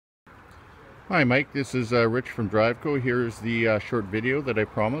Hi Mike, this is Rich from DriveCo. Here's the short video that I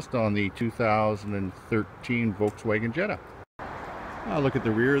promised on the 2013 Volkswagen Jetta. Look at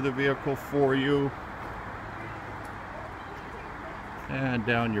the rear of the vehicle for you. And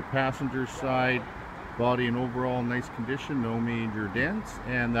down your passenger side, body in overall nice condition, no major dents,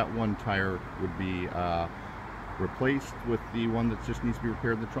 and that one tire would be replaced with the one that just needs to be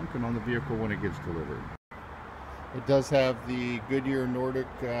repaired in the trunk and on the vehicle when it gets delivered. It does have the Goodyear Nordic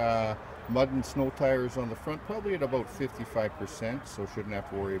mud and snow tires on the front, probably at about 55%, so shouldn't have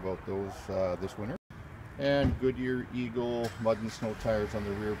to worry about those this winter. And Goodyear Eagle mud and snow tires on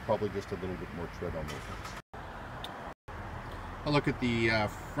the rear, probably just a little bit more tread on those ones. I'll look at the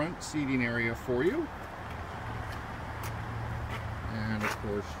front seating area for you. And of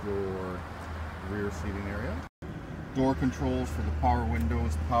course your rear seating area. Door controls for the power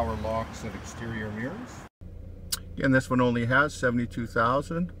windows, power locks, and exterior mirrors. Again, this one only has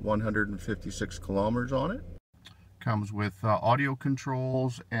 72,156 kilometers on it. Comes with audio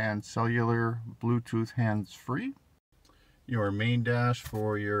controls and cellular Bluetooth hands-free. Your main dash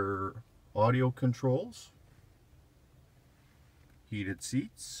for your audio controls. Heated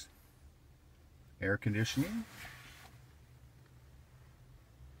seats. Air conditioning.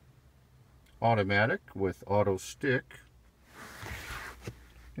 Automatic with auto stick.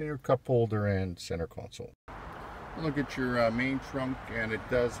 And your cup holder and center console. Look at your main trunk, and it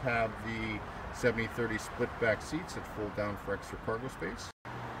does have the 70-30 split back seats that fold down for extra cargo space.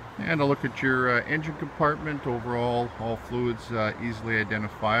 And a look at your engine compartment. Overall, all fluids easily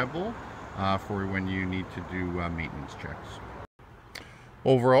identifiable for when you need to do maintenance checks.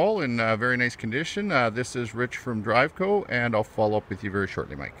 Overall, in very nice condition. This is Rich from DriveCo, and I'll follow up with you very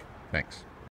shortly, Mike. Thanks.